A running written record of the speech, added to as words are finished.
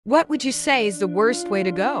What would you say is the worst way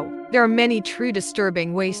to go? There are many true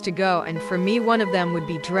disturbing ways to go, and for me one of them would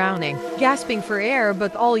be drowning. Gasping for air,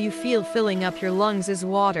 but all you feel filling up your lungs is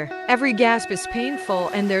water. Every gasp is painful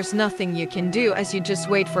and there's nothing you can do as you just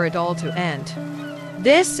wait for it all to end.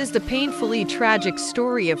 This is the painfully tragic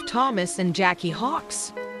story of Thomas and Jackie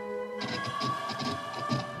Hawks.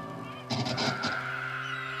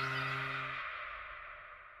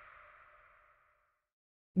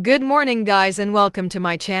 Good morning guys and welcome to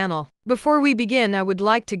my channel. Before we begin, I would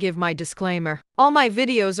like to give my disclaimer. All my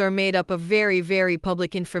videos are made up of very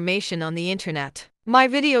public information on the internet. My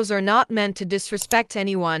videos are not meant to disrespect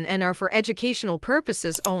anyone and are for educational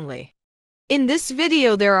purposes only. In this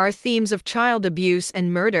video there are themes of child abuse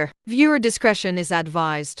and murder. Viewer discretion is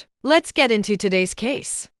advised. Let's get into today's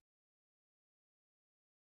case.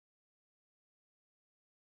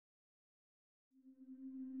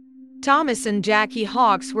 Thomas and Jackie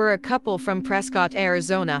Hawks were a couple from Prescott,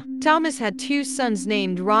 Arizona. Thomas had two sons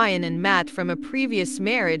named Ryan and Matt from a previous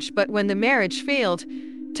marriage, but when the marriage failed,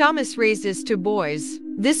 Thomas raised his two boys.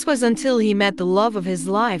 This was until he met the love of his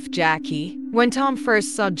life, Jackie. When Tom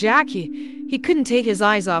first saw Jackie, he couldn't take his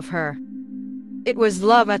eyes off her. It was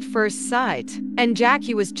love at first sight, and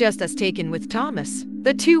Jackie was just as taken with Thomas.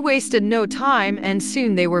 The two wasted no time and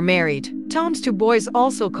soon they were married. Tom's two boys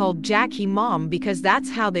also called Jackie Mom because that's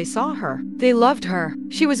how they saw her. They loved her.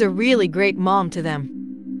 She was a really great mom to them.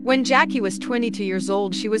 When Jackie was 22 years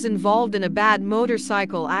old, she was involved in a bad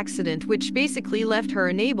motorcycle accident which basically left her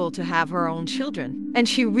unable to have her own children. And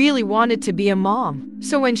she really wanted to be a mom.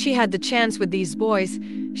 So when she had the chance with these boys,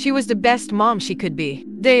 she was the best mom she could be.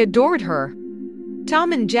 They adored her.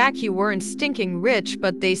 Tom and Jackie weren't stinking rich,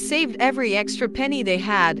 but they saved every extra penny they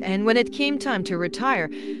had, and when it came time to retire,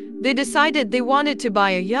 they decided they wanted to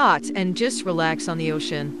buy a yacht and just relax on the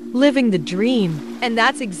ocean, living the dream. And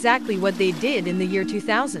that's exactly what they did in the year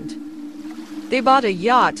 2000. They bought a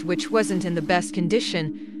yacht which wasn't in the best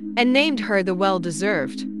condition and named her the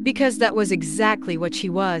Well-Deserved, because that was exactly what she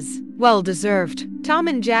was, well-deserved. Tom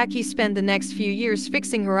and Jackie spent the next few years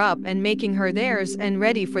fixing her up and making her theirs and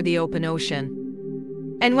ready for the open ocean.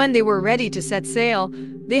 And when they were ready to set sail,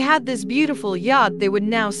 they had this beautiful yacht they would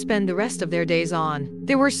now spend the rest of their days on.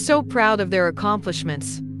 They were so proud of their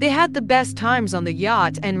accomplishments. They had the best times on the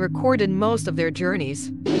yacht and recorded most of their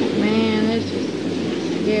journeys. Man, this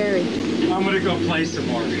is scary. I'm gonna go play some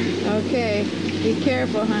more. Okay, be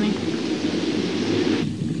careful, honey.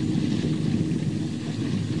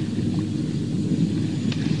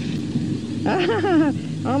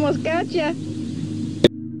 Almost got ya.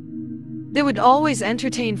 They would always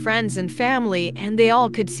entertain friends and family, and they all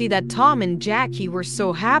could see that Tom and Jackie were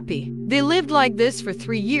so happy. They lived like this for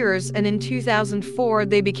 3 years, and in 2004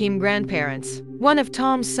 they became grandparents. One of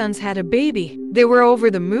Tom's sons had a baby. They were over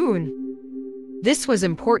the moon. This was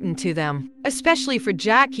important to them, especially for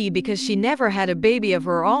Jackie because she never had a baby of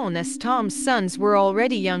her own, as Tom's sons were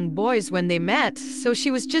already young boys when they met, so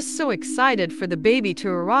she was just so excited for the baby to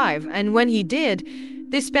arrive, and when he did,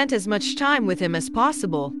 they spent as much time with him as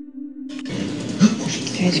possible.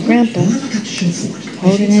 There's Grandpa,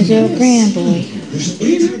 holding his little grandboy.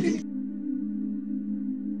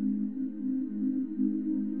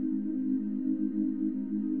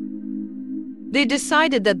 They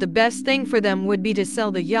decided that the best thing for them would be to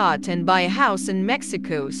sell the yacht and buy a house in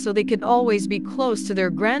Mexico so they could always be close to their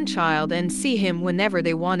grandchild and see him whenever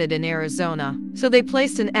they wanted in Arizona. So they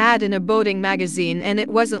placed an ad in a boating magazine, and it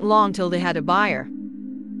wasn't long till they had a buyer.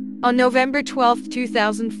 On November 12,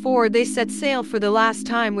 2004, they set sail for the last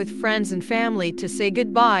time with friends and family to say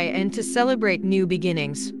goodbye and to celebrate new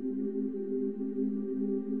beginnings.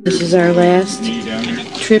 This is our last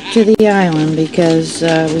trip to the island because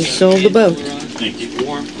we sold the boat.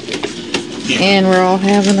 And we're all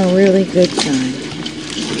having a really good time.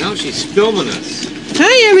 Now she's filming us.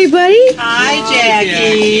 Hi, everybody. Hi,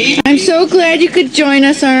 Jackie. I'm so glad you could join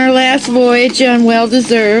us on our last voyage on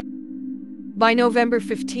Well-Deserved. By November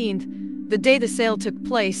 15th, the day the sale took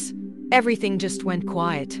place, everything just went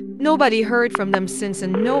quiet. Nobody heard from them since,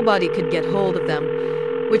 and nobody could get hold of them,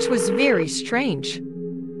 which was very strange.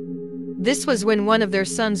 This was when one of their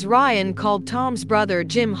sons, Ryan, called Tom's brother,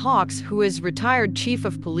 Jim Hawks, who is retired chief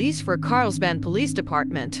of police for Carlsbad Police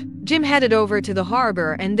Department. Jim headed over to the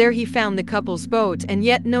harbor, and there he found the couple's boat, and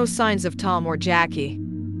yet no signs of Tom or Jackie.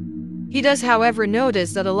 He does, however,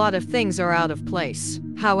 notice that a lot of things are out of place.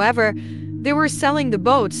 However, they were selling the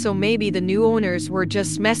boat, so maybe the new owners were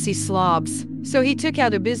just messy slobs. So he took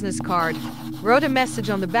out a business card, wrote a message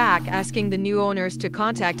on the back asking the new owners to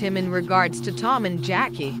contact him in regards to Tom and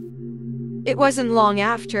Jackie. It wasn't long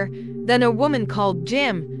after, then a woman called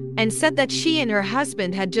Jim and said that she and her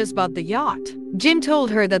husband had just bought the yacht. Jim told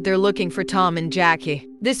her that they're looking for Tom and Jackie.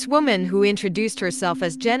 This woman, who introduced herself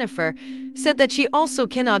as Jennifer, said that she also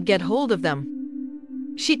cannot get hold of them.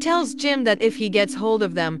 She tells Jim that if he gets hold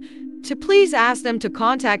of them, to please ask them to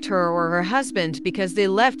contact her or her husband because they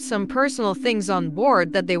left some personal things on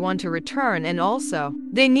board that they want to return, and also,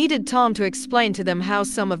 they needed Tom to explain to them how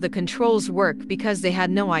some of the controls work because they had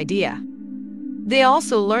no idea. They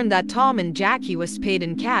also learned that Tom and Jackie was paid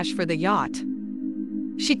in cash for the yacht.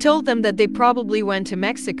 She told them that they probably went to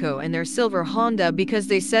Mexico in their silver Honda because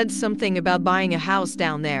they said something about buying a house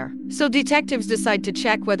down there. So detectives decide to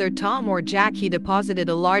check whether Tom or Jackie deposited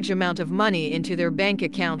a large amount of money into their bank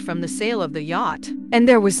account from the sale of the yacht. And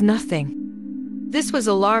there was nothing. This was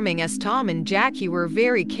alarming as Tom and Jackie were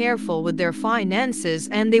very careful with their finances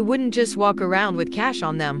and they wouldn't just walk around with cash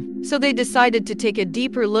on them. So they decided to take a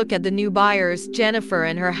deeper look at the new buyers, Jennifer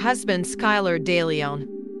and her husband Skylar Deleon.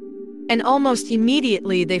 And almost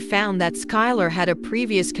immediately they found that Skylar had a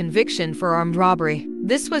previous conviction for armed robbery.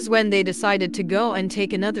 This was when they decided to go and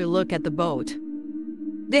take another look at the boat.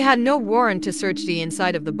 They had no warrant to search the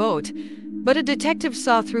inside of the boat, but a detective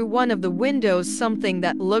saw through one of the windows something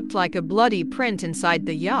that looked like a bloody print inside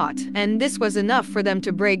the yacht, and this was enough for them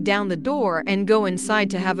to break down the door and go inside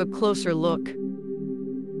to have a closer look.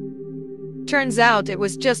 Turns out it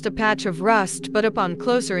was just a patch of rust, but upon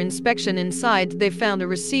closer inspection inside, they found a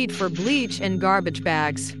receipt for bleach and garbage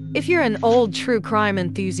bags. If you're an old true crime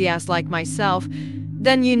enthusiast like myself,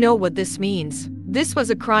 then you know what this means. This was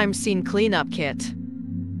a crime scene cleanup kit.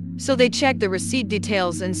 So they checked the receipt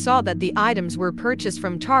details and saw that the items were purchased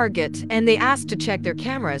from Target, and they asked to check their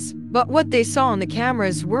cameras. But what they saw on the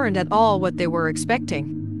cameras weren't at all what they were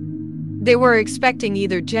expecting. They were expecting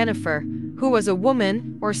either Jennifer, who was a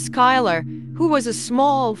woman, or Skylar, who was a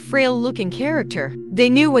small, frail-looking character. They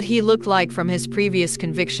knew what he looked like from his previous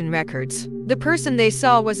conviction records. The person they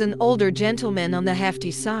saw was an older gentleman on the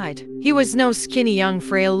hefty side. He was no skinny, young,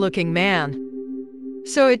 frail-looking man.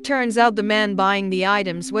 So it turns out the man buying the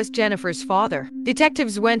items was Jennifer's father.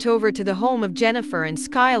 Detectives went over to the home of Jennifer and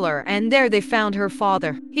Skylar, and there they found her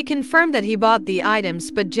father. He confirmed that he bought the items,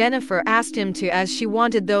 but Jennifer asked him to as she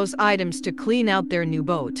wanted those items to clean out their new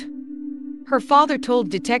boat. Her father told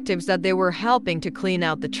detectives that they were helping to clean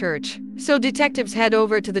out the church. So detectives head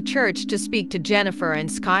over to the church to speak to Jennifer and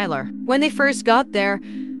Skylar. When they first got there,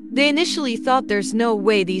 they initially thought there's no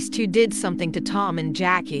way these two did something to Tom and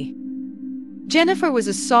Jackie. Jennifer was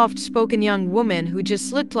a soft-spoken young woman who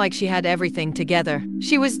just looked like she had everything together.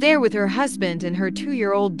 She was there with her husband and her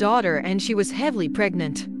 2-year-old daughter, and she was heavily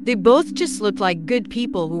pregnant. They both just looked like good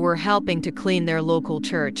people who were helping to clean their local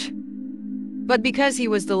church. But because he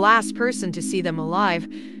was the last person to see them alive,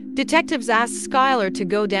 detectives asked Skylar to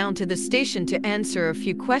go down to the station to answer a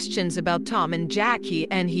few questions about Tom and Jackie,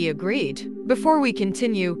 and he agreed. Before we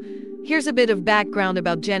continue, here's a bit of background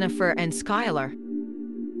about Jennifer and Skylar.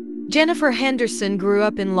 Jennifer Henderson grew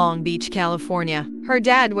up in Long Beach, California. Her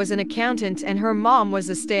dad was an accountant and her mom was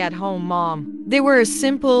a stay-at-home mom. They were a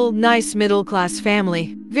simple, nice middle-class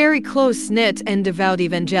family, very close-knit and devout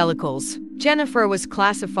evangelicals. Jennifer was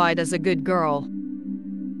classified as a good girl.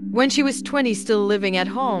 When she was 20, still living at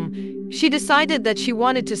home, she decided that she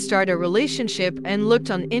wanted to start a relationship and looked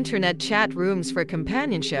on internet chat rooms for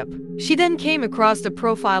companionship. She then came across the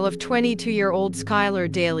profile of 22-year-old Skylar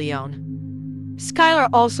Deleon. Skylar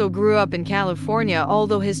also grew up in California,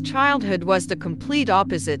 although his childhood was the complete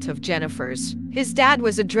opposite of Jennifer's. His dad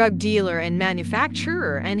was a drug dealer and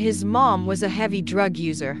manufacturer, and his mom was a heavy drug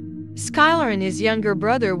user. Skylar and his younger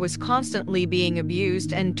brother was constantly being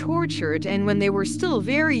abused and tortured, and when they were still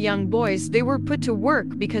very young boys, they were put to work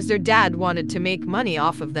because their dad wanted to make money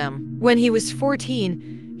off of them. When he was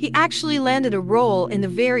 14, he actually landed a role in the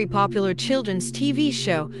very popular children's TV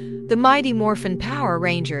show, The Mighty Morphin Power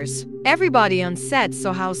Rangers. Everybody on set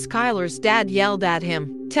saw how Skylar's dad yelled at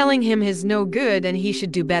him, telling him he's no good and he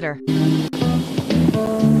should do better.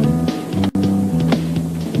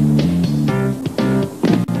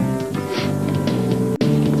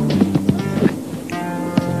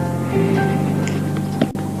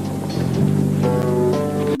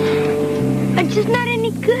 I'm just not any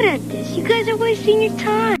good at this. You guys are wasting your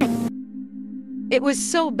time. It was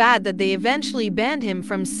so bad that they eventually banned him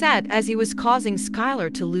from set as he was causing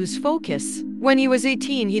Skylar to lose focus. When he was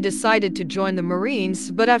 18, he decided to join the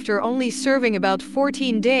Marines, but after only serving about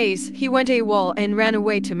 14 days, he went AWOL and ran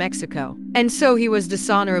away to Mexico. And so he was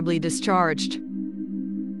dishonorably discharged.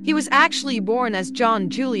 He was actually born as John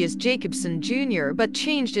Julius Jacobson Jr., but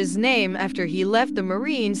changed his name after he left the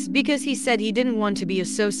Marines because he said he didn't want to be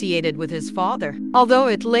associated with his father. Although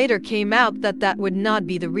it later came out that that would not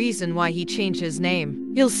be the reason why he changed his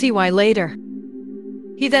name. You'll see why later.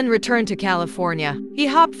 He then returned to California. He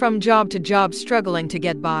hopped from job to job, struggling to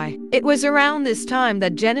get by. It was around this time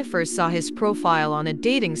that Jennifer saw his profile on a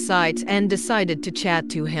dating site and decided to chat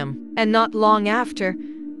to him. And not long after,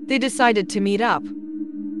 they decided to meet up.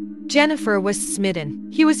 Jennifer was smitten.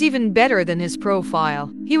 He was even better than his profile.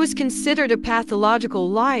 He was considered a pathological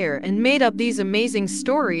liar and made up these amazing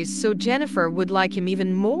stories so Jennifer would like him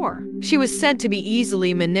even more. She was said to be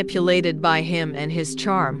easily manipulated by him and his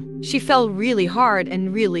charm. She fell really hard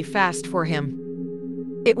and really fast for him.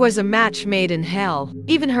 It was a match made in hell.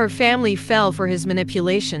 Even her family fell for his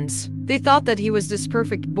manipulations. They thought that he was this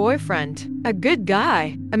perfect boyfriend, a good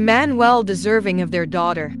guy, a man well deserving of their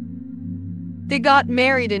daughter. They got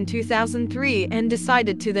married in 2003 and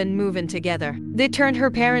decided to then move in together. They turned her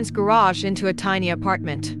parents' garage into a tiny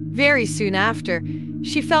apartment. Very soon after,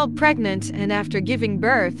 she fell pregnant, and after giving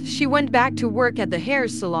birth, she went back to work at the hair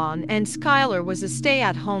salon, and Skylar was a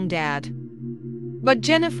stay-at-home dad. But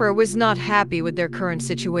Jennifer was not happy with their current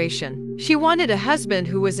situation. She wanted a husband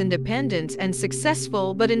who was independent and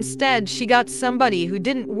successful, but instead she got somebody who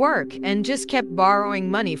didn't work and just kept borrowing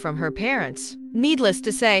money from her parents. Needless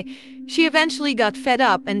to say, she eventually got fed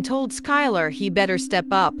up and told Skylar he better step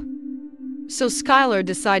up. So Skylar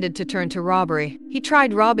decided to turn to robbery. He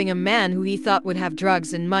tried robbing a man who he thought would have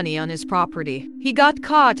drugs and money on his property. He got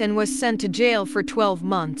caught and was sent to jail for 12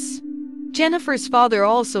 months. Jennifer's father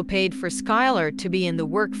also paid for Skylar to be in the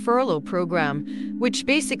work furlough program, which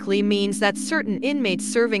basically means that certain inmates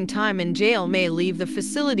serving time in jail may leave the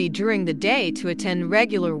facility during the day to attend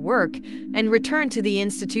regular work and return to the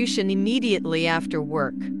institution immediately after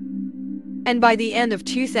work. And by the end of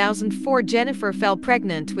 2004, Jennifer fell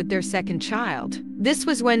pregnant with their second child. This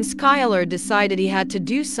was when Skylar decided he had to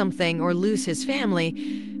do something or lose his family,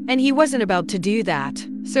 and he wasn't about to do that.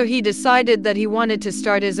 So he decided that he wanted to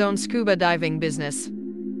start his own scuba diving business.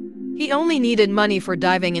 He only needed money for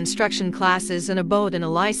diving instruction classes and a boat and a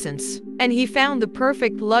license. And he found the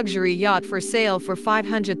perfect luxury yacht for sale for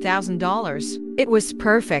 $500,000. It was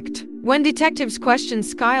perfect. When detectives questioned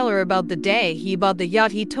Skylar about the day he bought the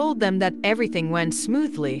yacht, he told them that everything went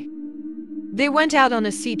smoothly. They went out on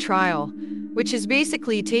a sea trial, which is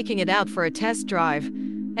basically taking it out for a test drive.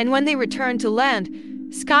 And when they returned to land,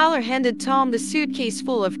 Skylar handed Tom the suitcase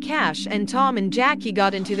full of cash, and Tom and Jackie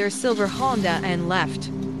got into their silver Honda and left.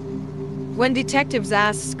 When detectives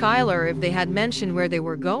asked Skylar if they had mentioned where they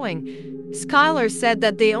were going, Skylar said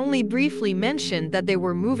that they only briefly mentioned that they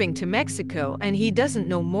were moving to Mexico, and he doesn't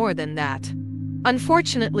know more than that.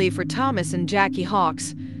 Unfortunately for Thomas and Jackie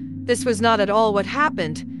Hawks, this was not at all what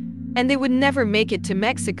happened, and they would never make it to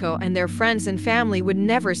Mexico, and their friends and family would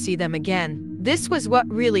never see them again. This was what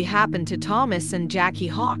really happened to Thomas and Jackie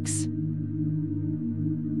Hawks.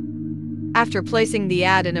 After placing the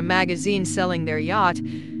ad in a magazine selling their yacht,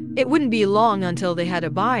 it wouldn't be long until they had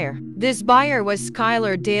a buyer. This buyer was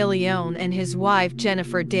Skylar Deleon and his wife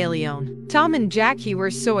Jennifer Deleon. Tom and Jackie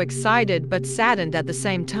were so excited but saddened at the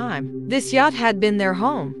same time. This yacht had been their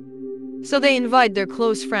home. So they invited their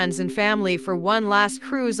close friends and family for one last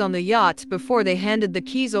cruise on the yacht before they handed the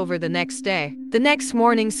keys over the next day. The next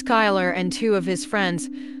morning, Skylar and two of his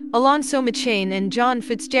friends, Alonso Machain and John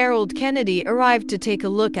Fitzgerald Kennedy, arrived to take a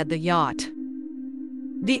look at the yacht.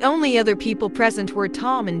 The only other people present were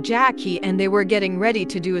Tom and Jackie, and they were getting ready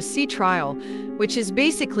to do a sea trial, which is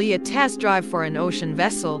basically a test drive for an ocean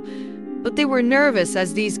vessel. But they were nervous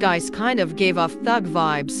as these guys kind of gave off thug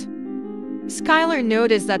vibes. Skylar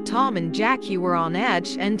noticed that Tom and Jackie were on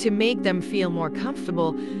edge, and to make them feel more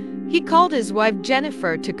comfortable, he called his wife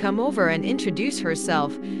Jennifer to come over and introduce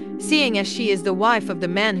herself, seeing as she is the wife of the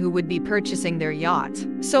man who would be purchasing their yacht.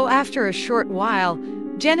 So after a short while,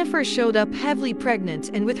 Jennifer showed up heavily pregnant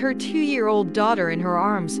and with her 2-year-old daughter in her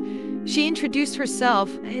arms. She introduced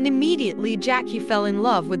herself, and immediately Jackie fell in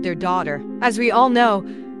love with their daughter. As we all know,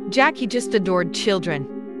 Jackie just adored children.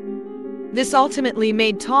 This ultimately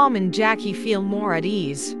made Tom and Jackie feel more at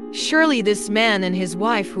ease. Surely this man and his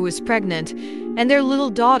wife who is pregnant and their little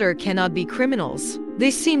daughter cannot be criminals.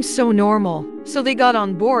 They seemed so normal. So they got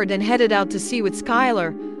on board and headed out to sea with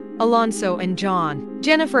Skylar, Alonso, and John.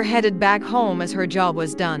 Jennifer headed back home as her job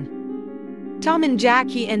was done. Tom and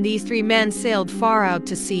Jackie and these 3 men sailed far out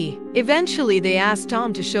to sea. Eventually, they asked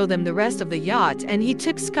Tom to show them the rest of the yacht, and he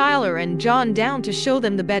took Skylar and John down to show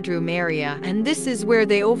them the bedroom area, and this is where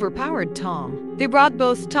they overpowered Tom. They brought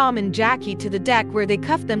both Tom and Jackie to the deck where they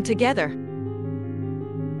cuffed them together.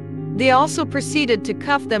 They also proceeded to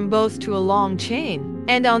cuff them both to a long chain,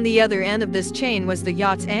 and on the other end of this chain was the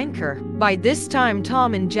yacht's anchor. By this time,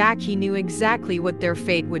 Tom and Jackie knew exactly what their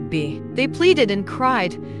fate would be. They pleaded and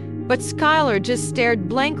cried, but Skylar just stared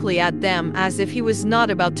blankly at them as if he was not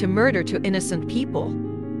about to murder 2 innocent people.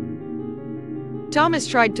 Thomas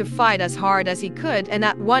tried to fight as hard as he could and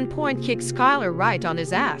at one point kicked Skylar right on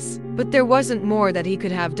his ass. But there wasn't more that he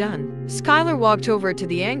could have done. Skylar walked over to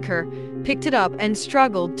the anchor, picked it up and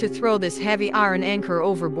struggled to throw this heavy iron anchor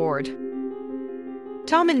overboard.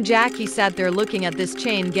 Tom and Jackie sat there looking at this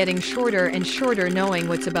chain getting shorter and shorter, knowing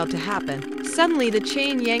what's about to happen. Suddenly the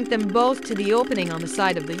chain yanked them both to the opening on the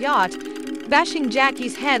side of the yacht, bashing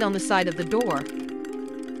Jackie's head on the side of the door.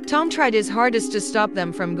 Tom tried his hardest to stop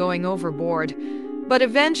them from going overboard, but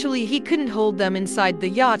eventually he couldn't hold them inside the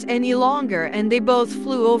yacht any longer and they both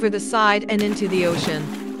flew over the side and into the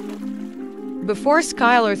ocean. Before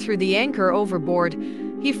Skylar threw the anchor overboard,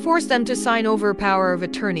 he forced them to sign over power of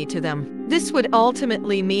attorney to them. This would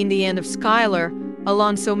ultimately mean the end of Skylar,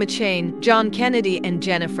 Alonso, Machain, John Kennedy, and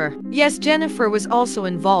Jennifer. Yes, Jennifer was also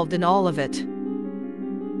involved in all of it.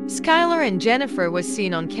 Skylar and Jennifer was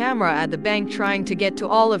seen on camera at the bank trying to get to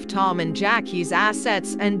all of Tom and Jackie's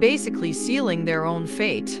assets and basically sealing their own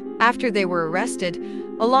fate. After they were arrested,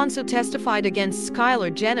 Alonso testified against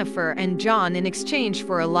Skylar, Jennifer, and John in exchange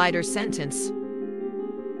for a lighter sentence.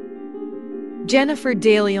 Jennifer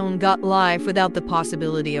Deleon got life without the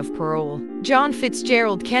possibility of parole. John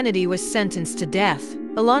Fitzgerald Kennedy was sentenced to death.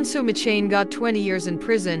 Alonso Machain got 20 years in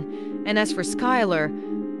prison, and as for Skylar,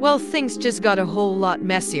 well, things just got a whole lot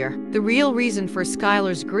messier. The real reason for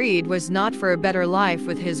Skylar's greed was not for a better life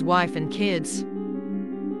with his wife and kids.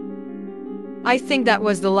 I think that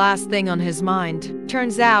was the last thing on his mind.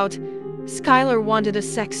 Turns out, Skylar wanted a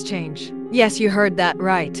sex change. Yes, you heard that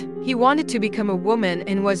right. He wanted to become a woman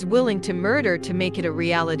and was willing to murder to make it a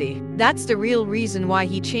reality. That's the real reason why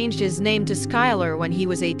he changed his name to Skylar when he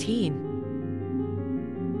was 18.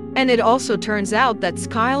 And it also turns out that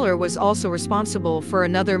Skylar was also responsible for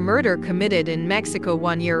another murder committed in Mexico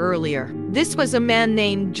 1 year earlier. This was a man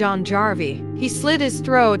named John Jarvie. He slit his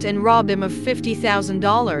throat and robbed him of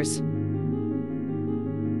 $50,000.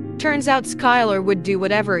 Turns out Skylar would do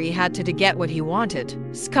whatever he had to get what he wanted.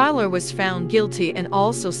 Skylar was found guilty and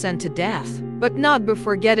also sent to death, but not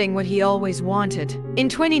before getting what he always wanted. In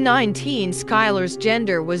 2019, Skylar's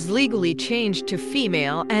gender was legally changed to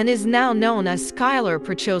female and is now known as Skylar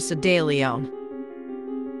Deleon.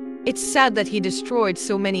 It's sad that he destroyed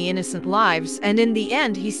so many innocent lives, and in the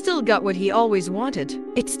end, he still got what he always wanted.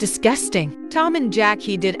 It's disgusting. Tom and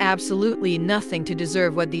Jackie did absolutely nothing to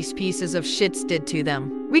deserve what these pieces of shits did to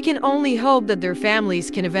them. We can only hope that their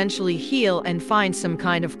families can eventually heal and find some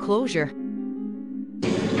kind of closure.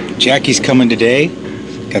 Jackie's coming today.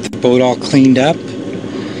 Got the boat all cleaned up.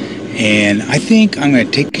 And I think I'm going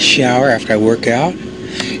to take a shower after I work out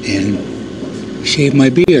and shave my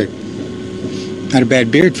beard. Not a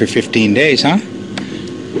bad beard for 15 days, huh?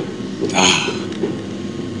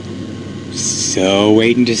 So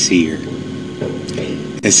waiting to see her.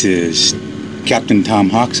 This is Captain Tom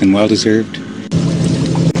Hawks and well-deserved.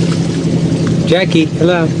 Jackie,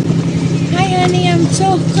 hello. Hi, honey. I'm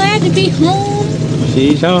so glad to be home.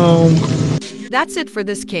 She's home. That's it for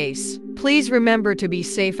this case. Please remember to be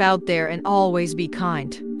safe out there and always be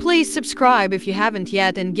kind. Please subscribe if you haven't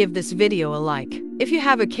yet and give this video a like. If you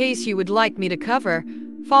have a case you would like me to cover,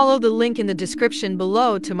 follow the link in the description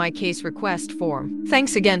below to my case request form.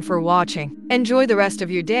 Thanks again for watching. Enjoy the rest of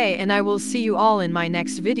your day and I will see you all in my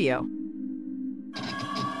next video.